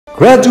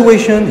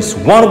Graduation is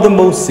one of the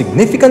most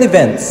significant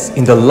events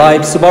in the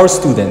lives of our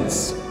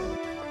students.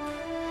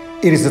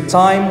 It is a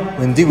time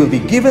when they will be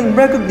given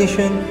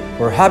recognition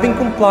for having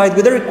complied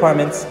with the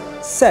requirements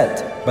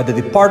set by the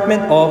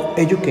Department of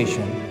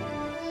Education.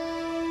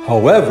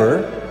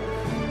 However,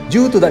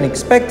 due to the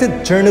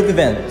unexpected turn of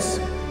events,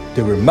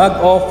 they were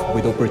mugged off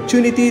with the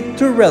opportunity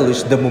to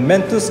relish the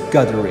momentous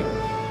gathering,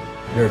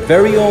 their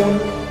very own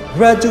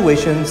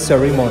graduation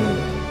ceremony.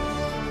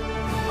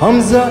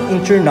 Hamza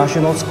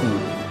International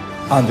School,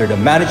 under the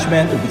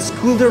management of its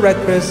school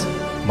directress,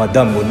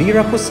 Madam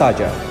Munira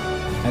Posaja,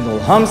 and all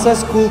Hamza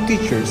school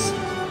teachers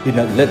did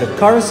not let the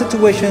current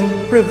situation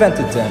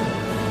prevented them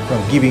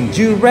from giving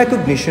due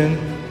recognition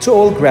to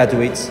all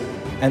graduates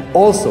and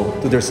also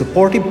to their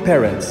supportive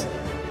parents.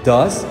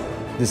 Thus,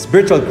 this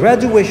virtual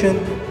graduation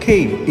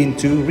came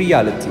into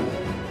reality.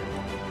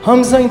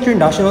 Hamza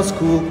International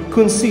School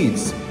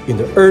concedes in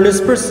the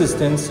earnest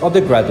persistence of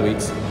the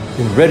graduates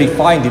in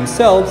redefining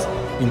themselves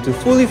into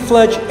fully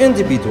fledged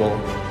individuals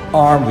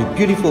armed with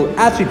beautiful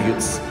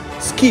attributes,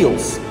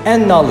 skills,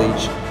 and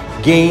knowledge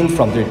gained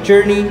from their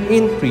journey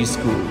in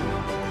preschool.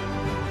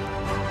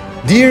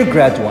 Dear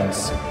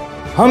graduates,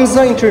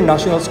 Hamza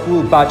International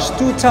School Batch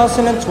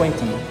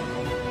 2020,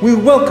 we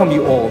welcome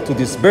you all to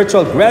this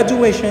virtual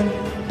graduation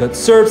that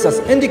serves as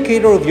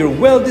indicator of your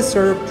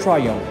well-deserved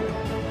triumph.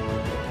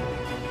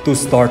 To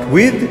start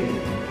with,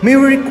 may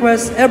we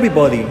request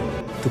everybody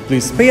to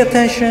please pay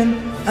attention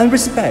and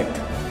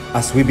respect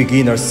as we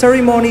begin our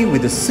ceremony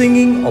with the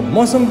singing of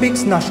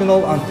Mozambique's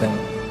national anthem,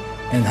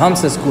 and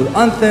Hamza's school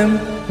anthem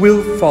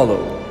will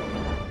follow.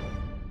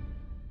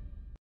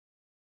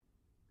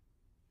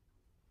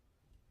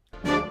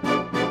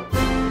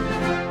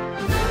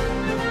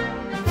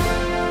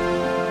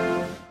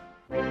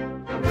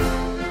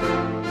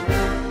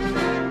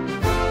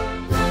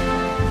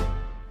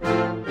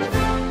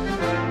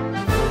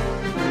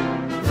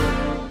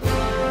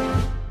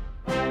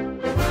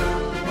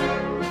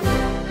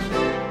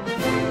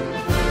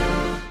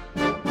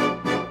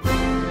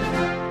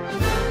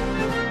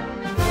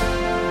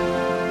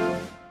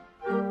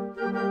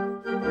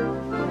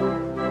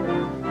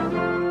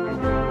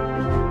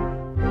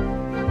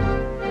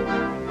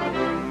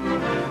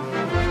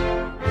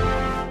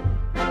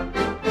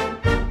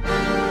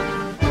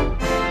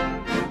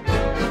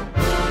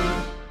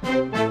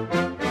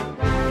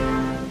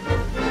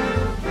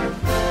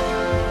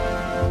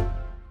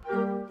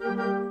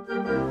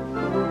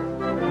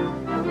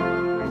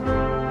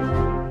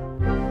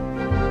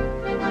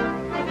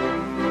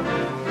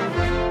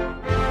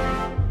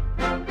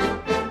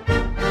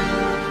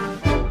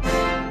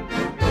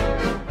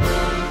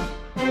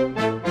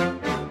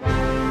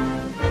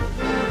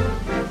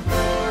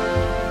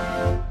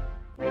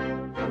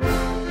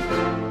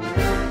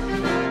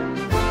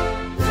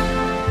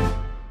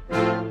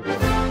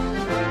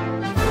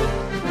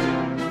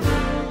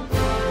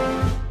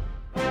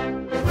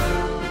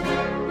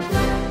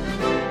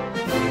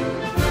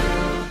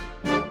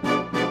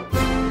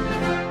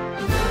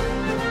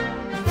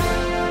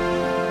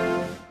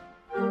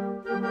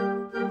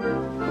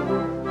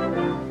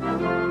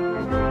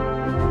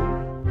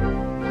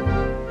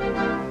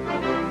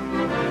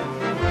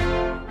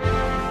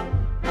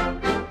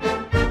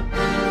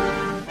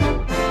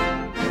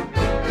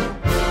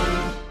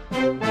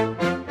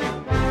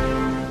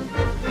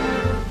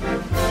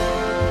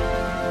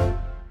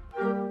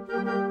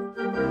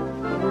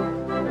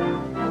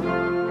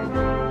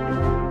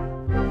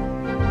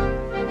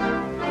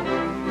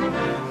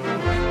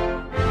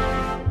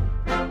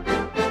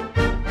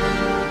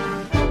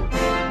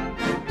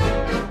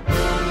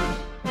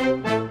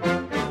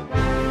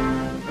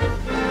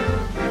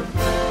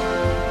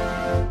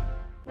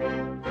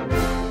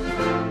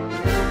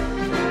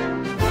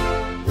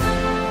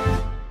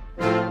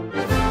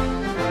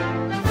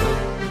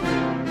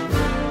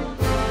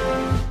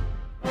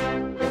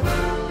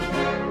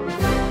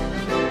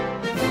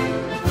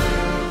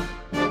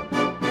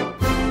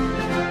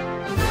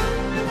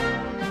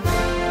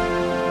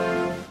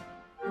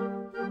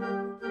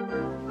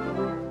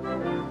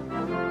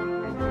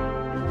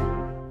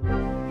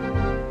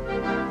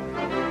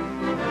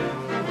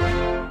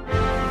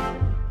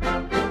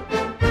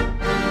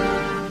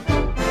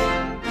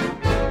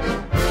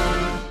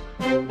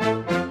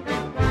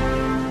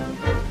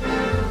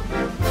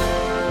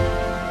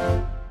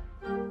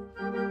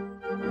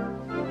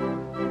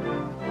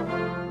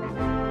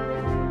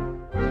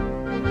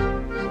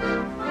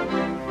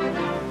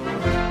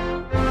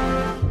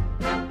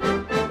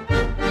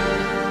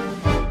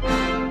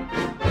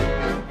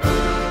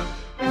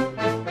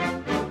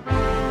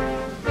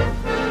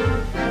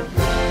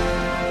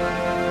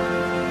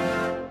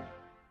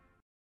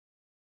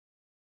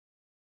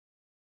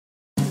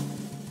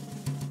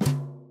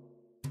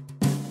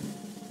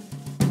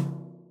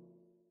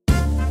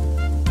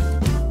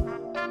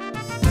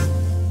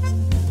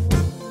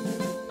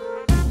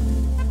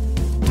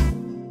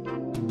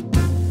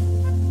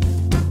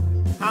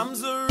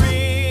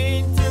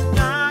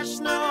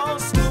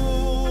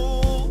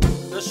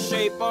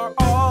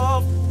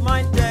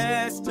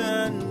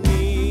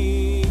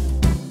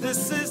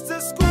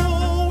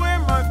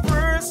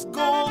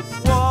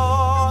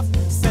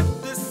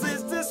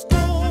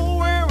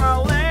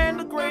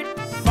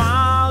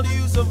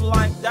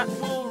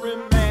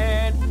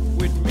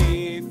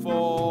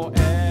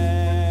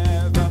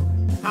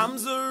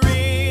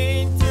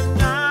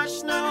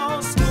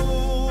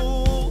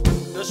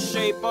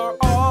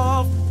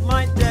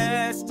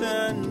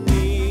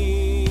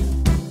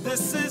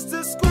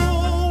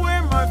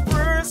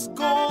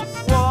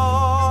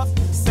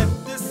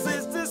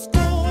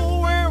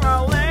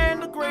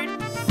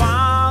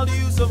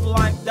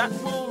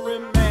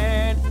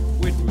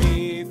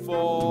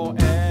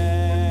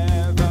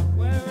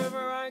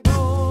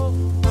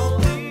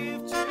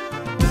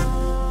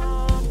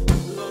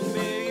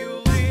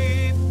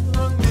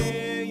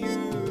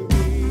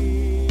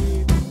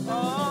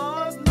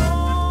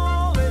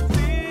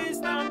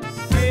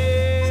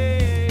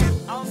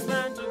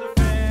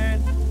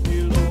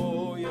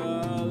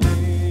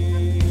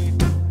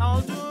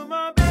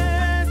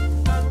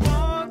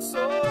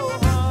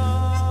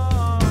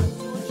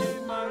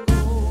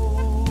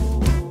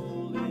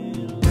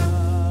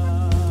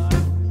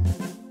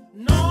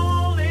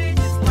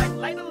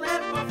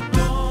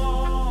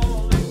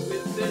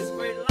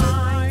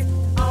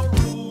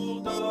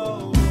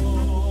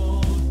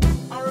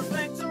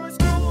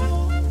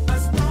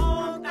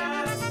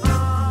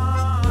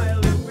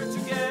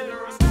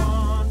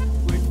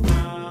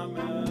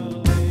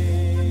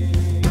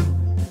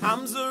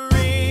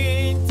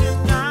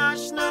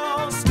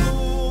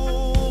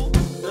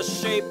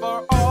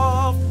 shaper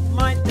of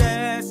my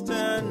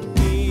destiny.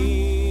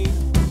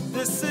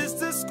 This is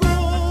the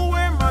school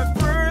where my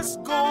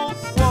first goal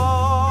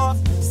was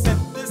set.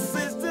 This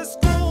is the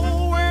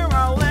school where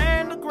I'll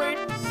learn the great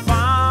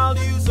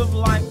values of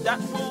life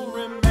that will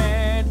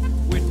remain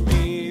with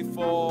me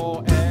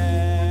forever.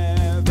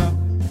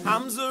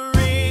 Hamza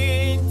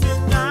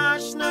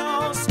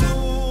International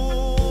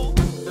School,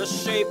 the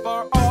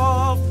shaper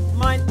of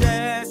my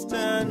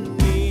destiny.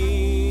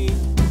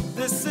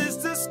 This is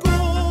the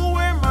school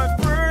where my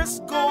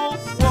first goal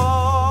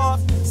was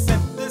set.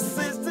 This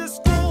is the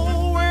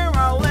school where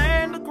I'll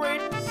learn the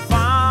great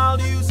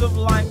values of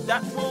life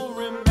that will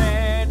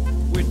remain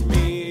with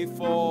me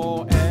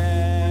forever.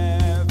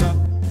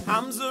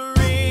 Hamza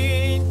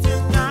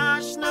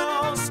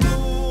International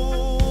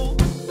School,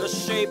 the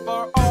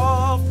shaper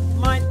of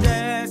my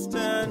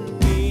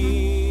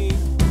destiny.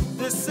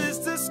 This is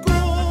the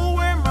school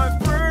where my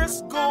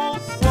first goal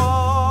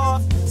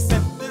was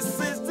set. This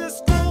is the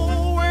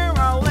school where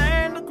I'll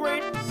learn the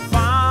great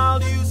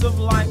values of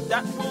life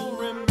that will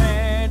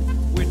remain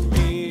with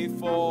me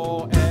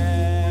forever.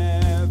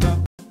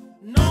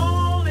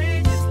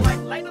 Knowledge is like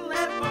a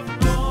lamp of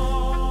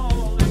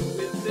knowledge.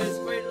 With this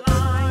great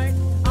light,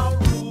 I'll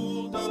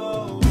rule the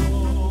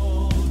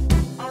world.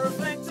 I'll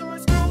reflect to my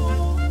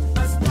school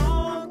as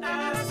long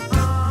as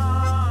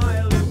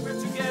I live. We're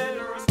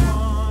together as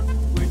one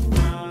with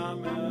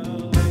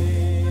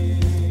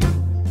family.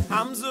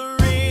 Hamza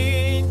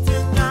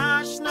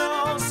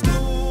International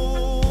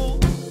School,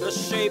 the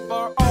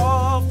shaper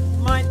of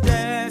my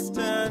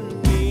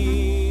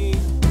destiny.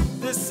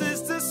 This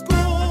is the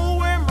school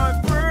where my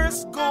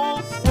first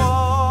goal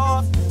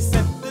was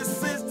set.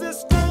 This is the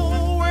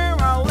school where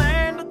I'll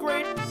learn the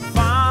great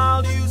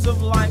values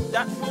of life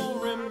that will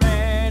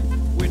remain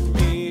with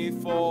me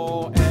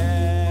forever.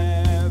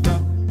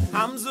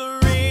 Hamza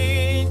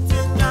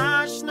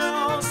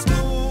International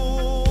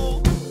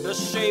School, the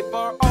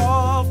shaper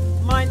of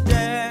my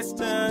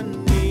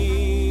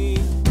destiny.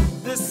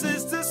 This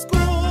is the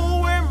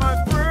school where my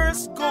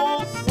first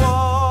goal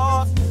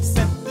was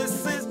set.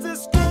 This is the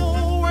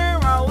school where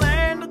I'll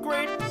learn the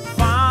great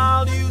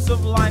values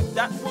of life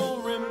that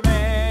will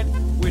remain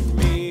with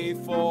me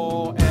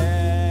forever.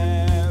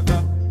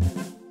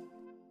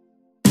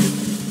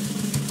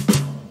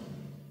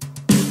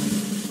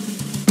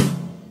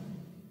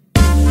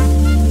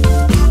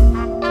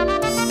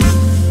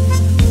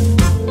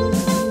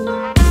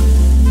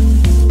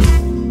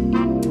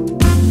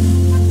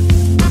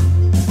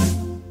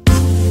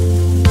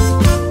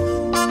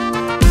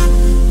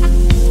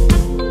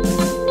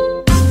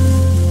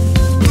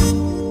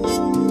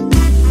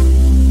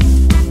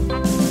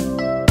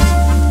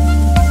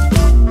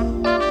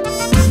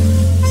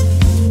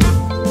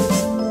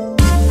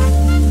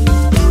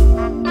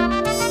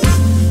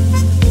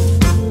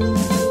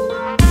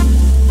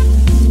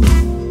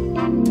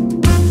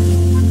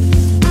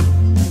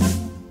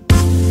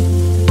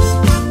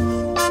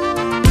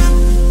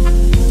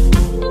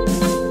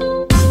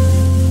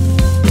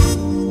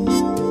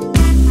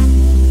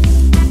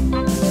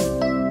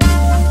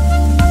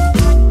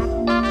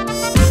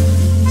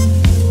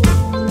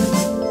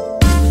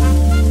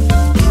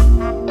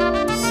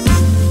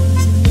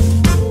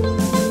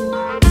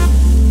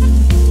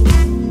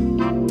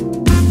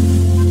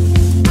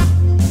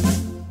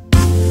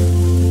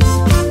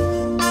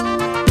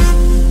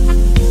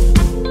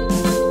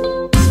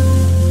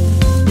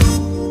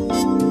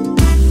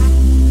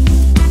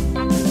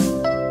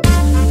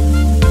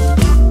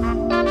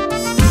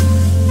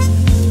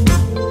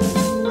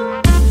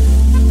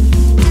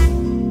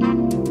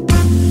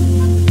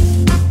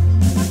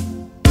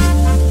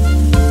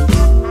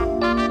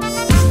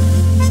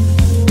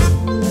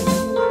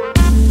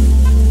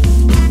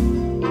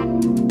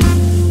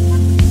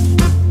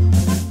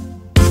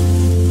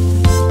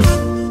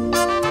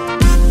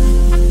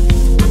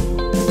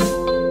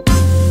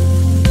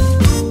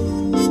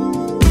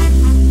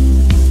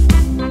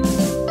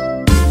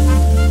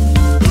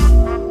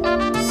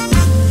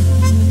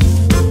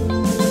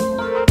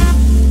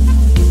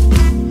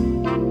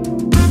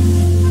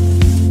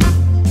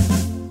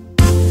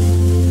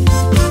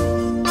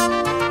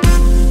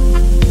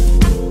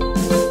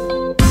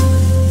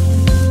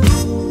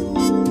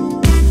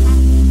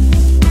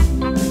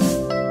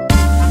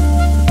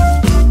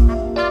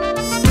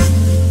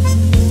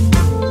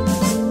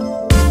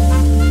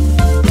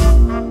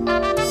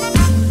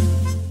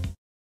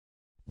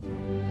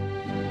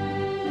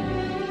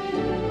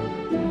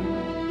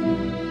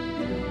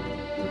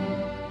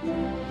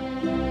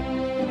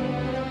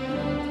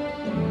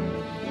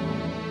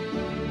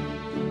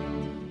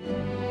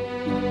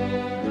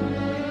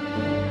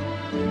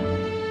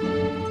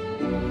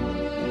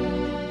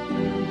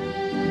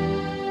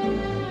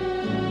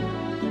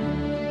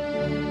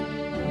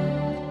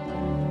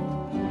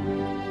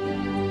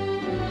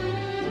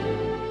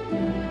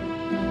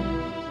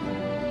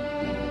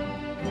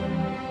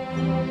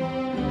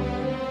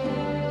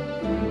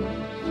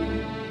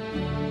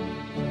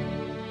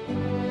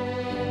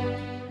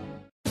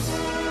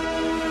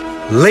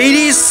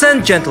 Ladies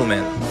and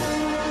gentlemen,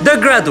 The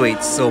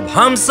graduates of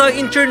Hamza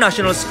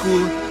International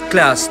School,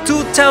 Class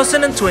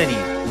 2020.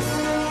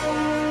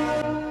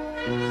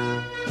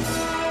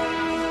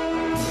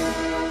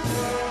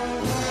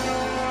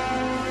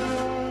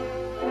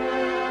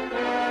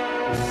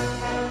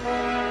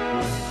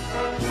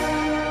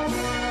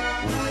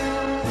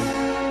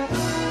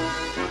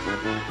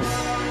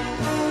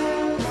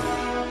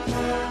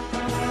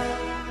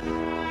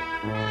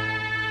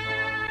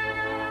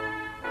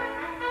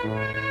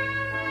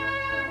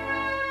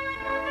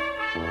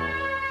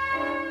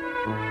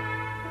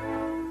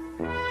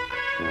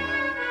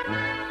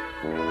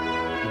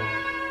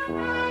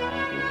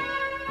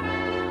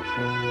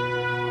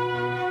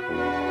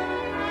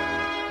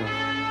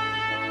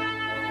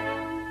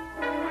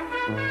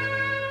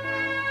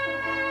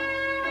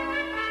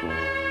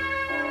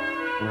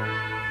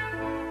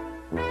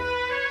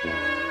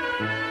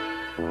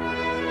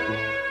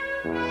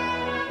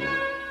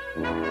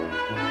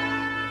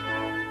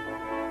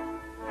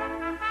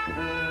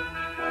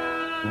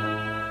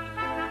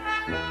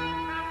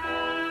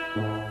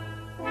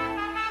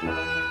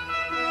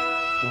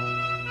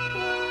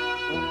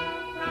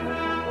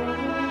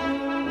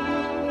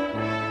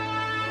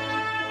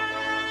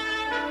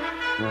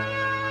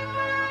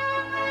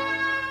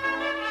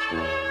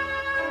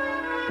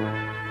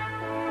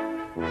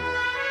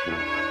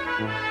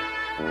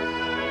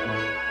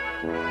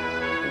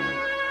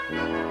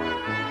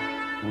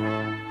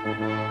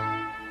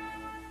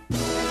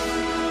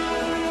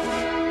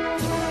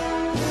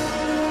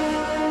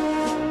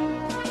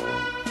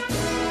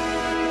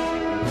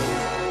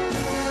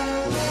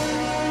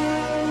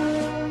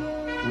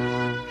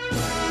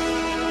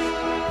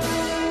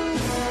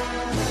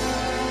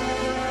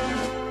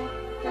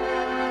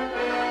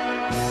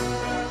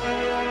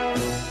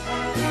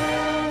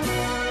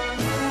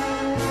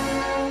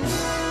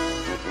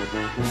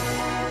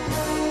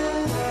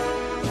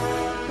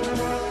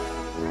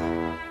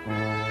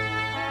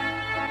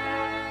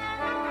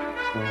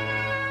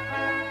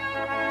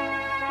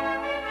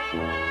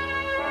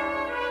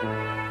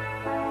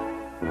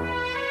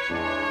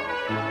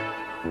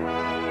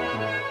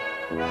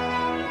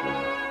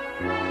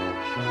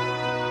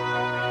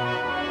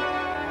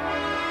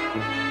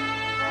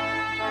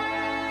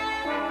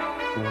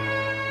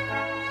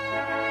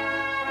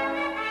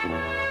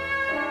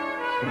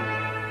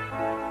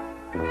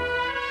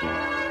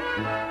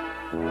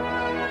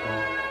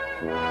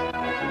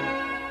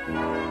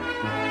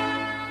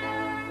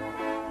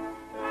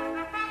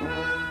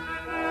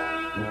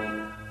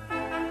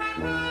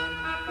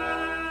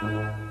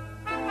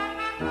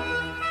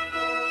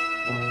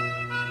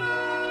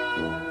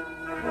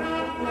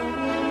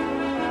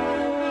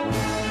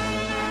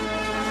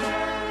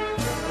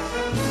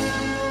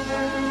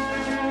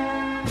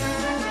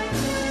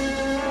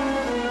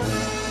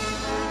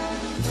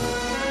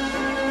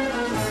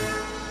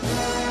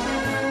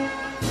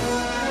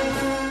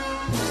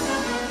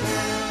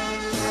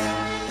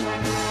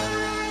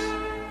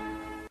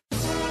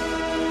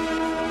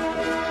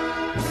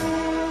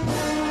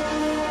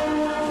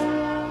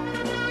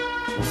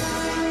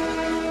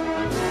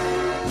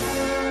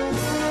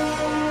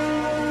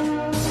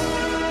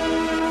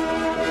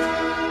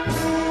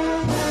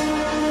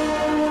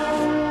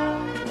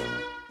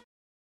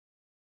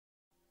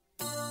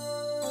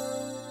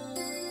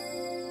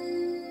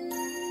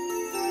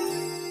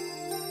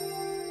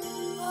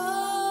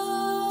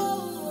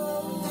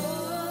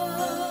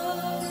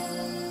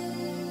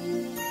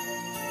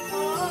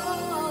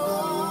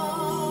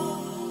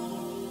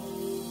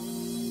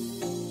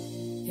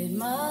 It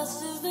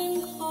must have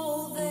been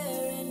cold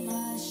there in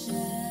my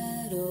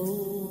shadow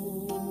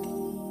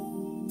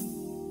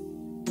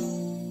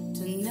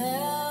to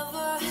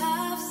never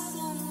have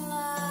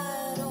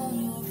sunlight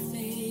on your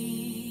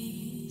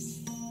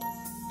face.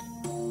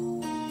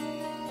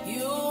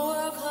 You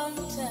were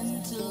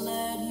content to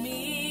let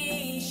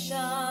me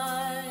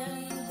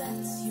shine,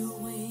 that's your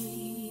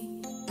way.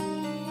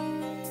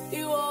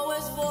 You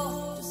always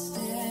walked a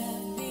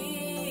step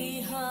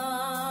behind.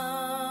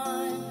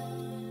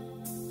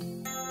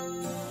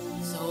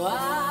 So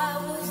I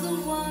was the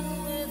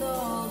one with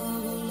all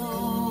the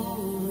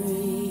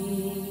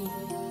glory,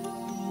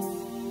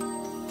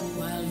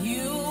 while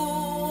you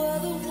were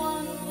the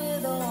one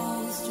with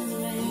all the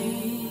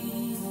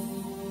strength.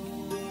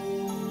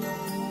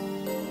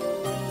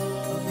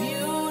 A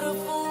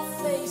beautiful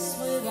face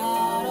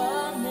without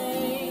a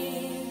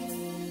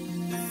name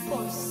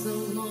for so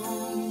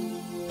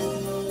long.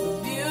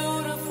 A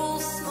beautiful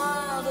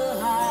smile to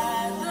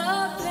hide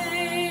the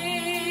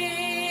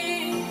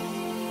pain.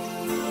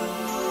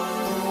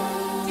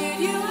 Did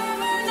you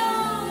ever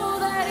know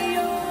that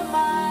you're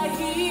my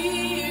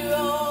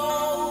hero?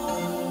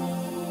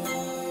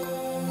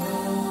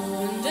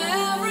 And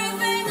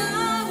everything I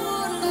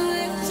would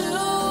like to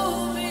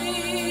be.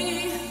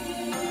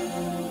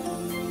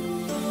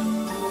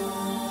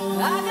 I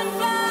can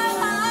fly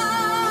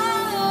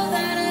higher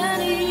than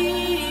an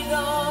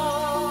eagle.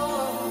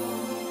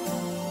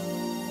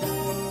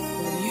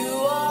 You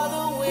are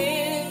the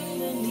wind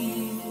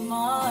beneath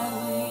my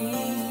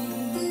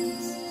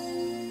wings.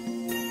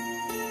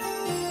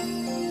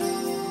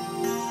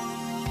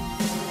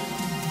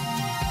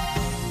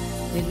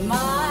 It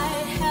might